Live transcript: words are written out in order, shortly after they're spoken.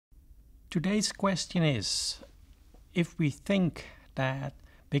Today's question is, if we think that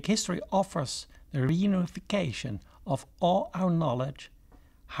big history offers the reunification of all our knowledge,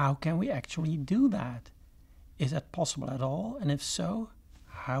 how can we actually do that? Is that possible at all? And if so,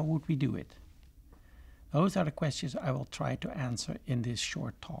 how would we do it? Those are the questions I will try to answer in this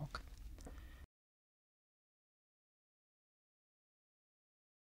short talk.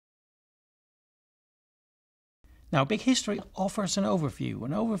 Now, big history offers an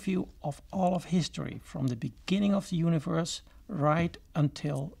overview of all of history, from the beginning of the universe right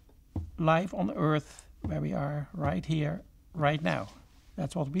until life on Earth, where we are right here, right now.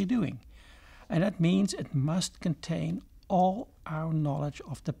 That's what we're doing. And that means it must contain all our knowledge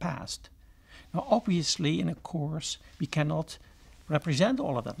of the past. Now, obviously, in a course, we cannot represent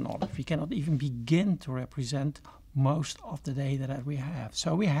all of that knowledge. We cannot even begin to represent most of the data that we have.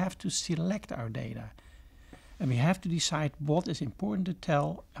 So we have to select our data. And we have to decide what is important to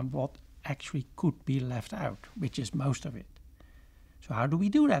tell and what actually could be left out, which is most of it. So how do we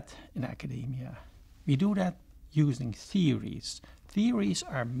do that in academia? We do that using theories. Theories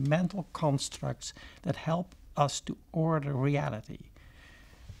are mental constructs that help us to order reality.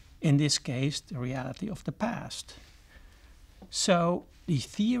 In this case, the reality of the past. So the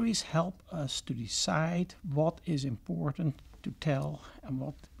theories help us to decide what is important to tell and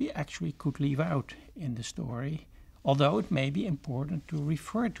what we actually could leave out in the story, although it may be important to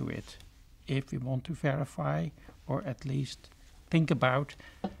refer to it if we want to verify or at least think about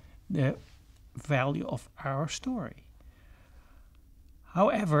the value of our story.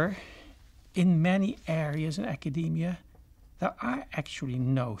 However, in many areas in academia, there are actually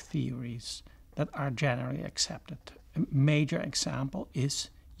no theories that are generally accepted. A major example is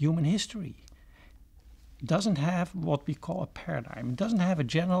human history. It doesn't have what we call a paradigm. It doesn't have a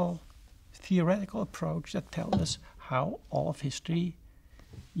general theoretical approach that tells us how all of history,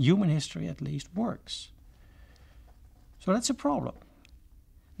 human history at least, works. So that's a problem.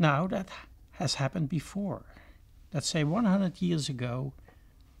 Now, that has happened before. Let's say 100 years ago,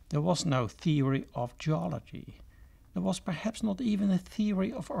 there was no theory of geology. There was perhaps not even a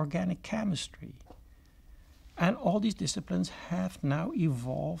theory of organic chemistry. And all these disciplines have now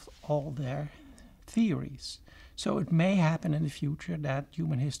evolved all their theories. So it may happen in the future that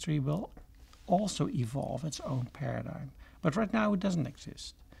human history will also evolve its own paradigm. But right now it doesn't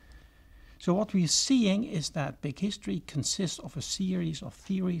exist. So what we're seeing is that big history consists of a series of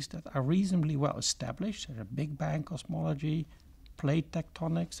theories that are reasonably well established. There's a Big Bang cosmology, plate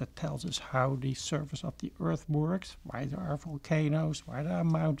tectonics that tells us how the surface of the Earth works, why there are volcanoes, why there are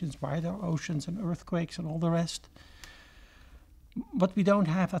mountains, why there are oceans and earthquakes and all the rest. But we don't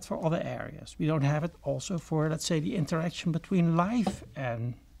have that for other areas. We don't have it also for, let's say, the interaction between life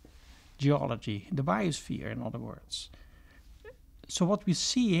and geology, the biosphere, in other words. So what we're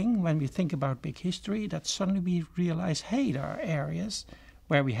seeing when we think about big history, that suddenly we realize, hey, there are areas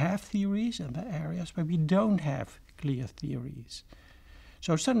where we have theories and there are areas where we don't have clear theories.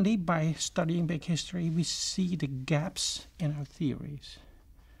 So suddenly, by studying big history, we see the gaps in our theories.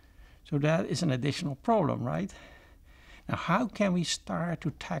 So that is an additional problem, right? Now, how can we start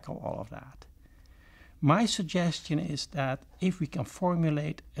to tackle all of that? My suggestion is that if we can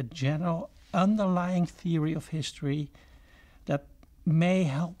formulate a general underlying theory of history that may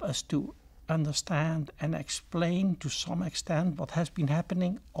help us to understand and explain to some extent what has been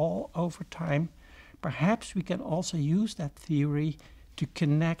happening all over time, perhaps we can also use that theory to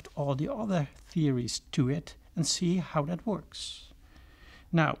connect all the other theories to it and see how that works.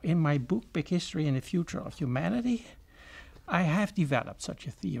 Now, in my book, Big History and the Future of Humanity, I have developed such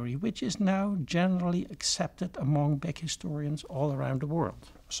a theory, which is now generally accepted among big historians all around the world,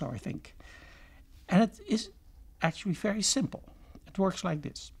 so I think. And it is actually very simple. It works like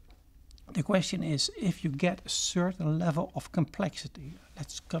this. The question is, if you get a certain level of complexity,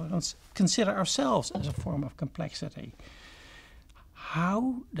 let's consider ourselves as a form of complexity.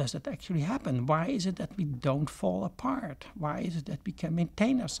 How does that actually happen? Why is it that we don't fall apart? Why is it that we can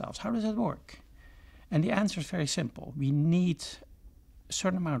maintain ourselves? How does that work? And the answer is very simple. We need a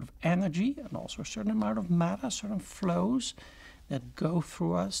certain amount of energy and also a certain amount of matter, certain flows that go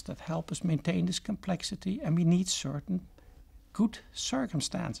through us that help us maintain this complexity, and we need certain good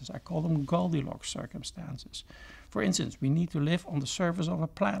circumstances. I call them Goldilocks circumstances. For instance, we need to live on the surface of a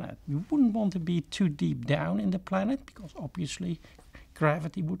planet. We wouldn't want to be too deep down in the planet because obviously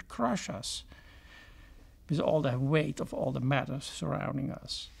gravity would crush us with all the weight of all the matter surrounding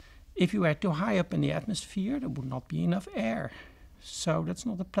us. If you were too high up in the atmosphere, there would not be enough air. So that's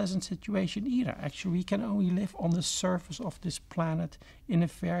not a pleasant situation either. Actually, we can only live on the surface of this planet in a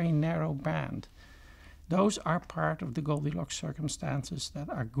very narrow band. Those are part of the Goldilocks circumstances that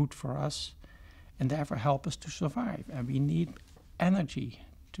are good for us and therefore help us to survive. And we need energy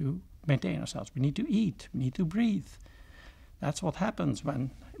to maintain ourselves. We need to eat. We need to breathe. That's what happens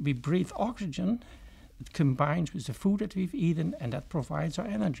when we breathe oxygen. It combines with the food that we've eaten, and that provides our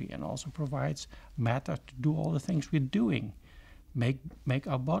energy and also provides matter to do all the things we're doing, make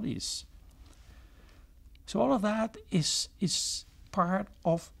our bodies. So all of that is part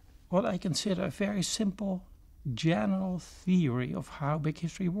of what I consider a very simple general theory of how big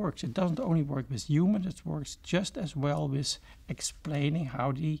history works. It doesn't only work with humans, it works just as well with explaining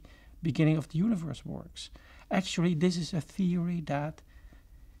how the beginning of the universe works. Actually, this is a theory that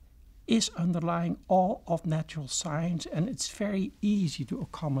is underlying all of natural science, and it's very easy to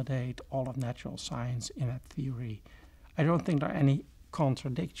accommodate all of natural science in that theory. I don't think there are any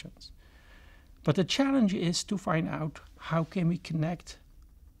contradictions. But the challenge is to find out how can we connect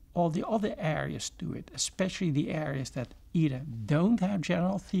all the other areas to it, especially the areas that either don't have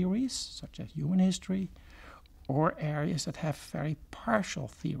general theories, such as human history, or areas that have very partial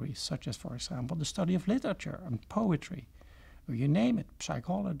theories, such as, for example, the study of literature and poetry, or you name it,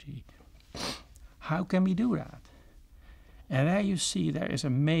 psychology. How can we do that? And there you see there is a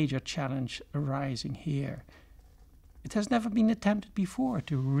major challenge arising here. It has never been attempted before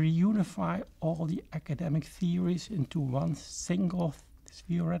to reunify all the academic theories into one single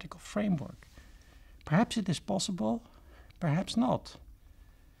theoretical framework. Perhaps it is possible, perhaps not.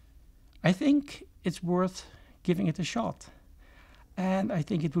 I think it's worth giving it a shot. And I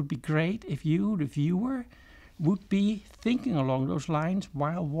think it would be great if you, the viewer, would be thinking along those lines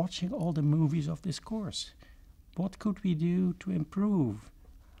while watching all the movies of this course. What could we do to improve?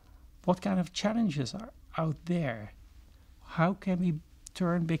 What kind of challenges are out there? How can we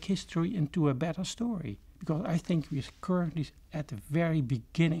turn big history into a better story? Because I think we're currently at the very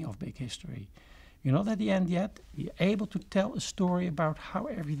beginning of big history. We're not at the end yet. We're able to tell a story about how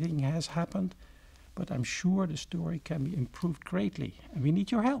everything has happened, but I'm sure the story can be improved greatly, and we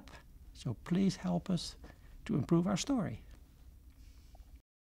need your help. So please help us to improve our story.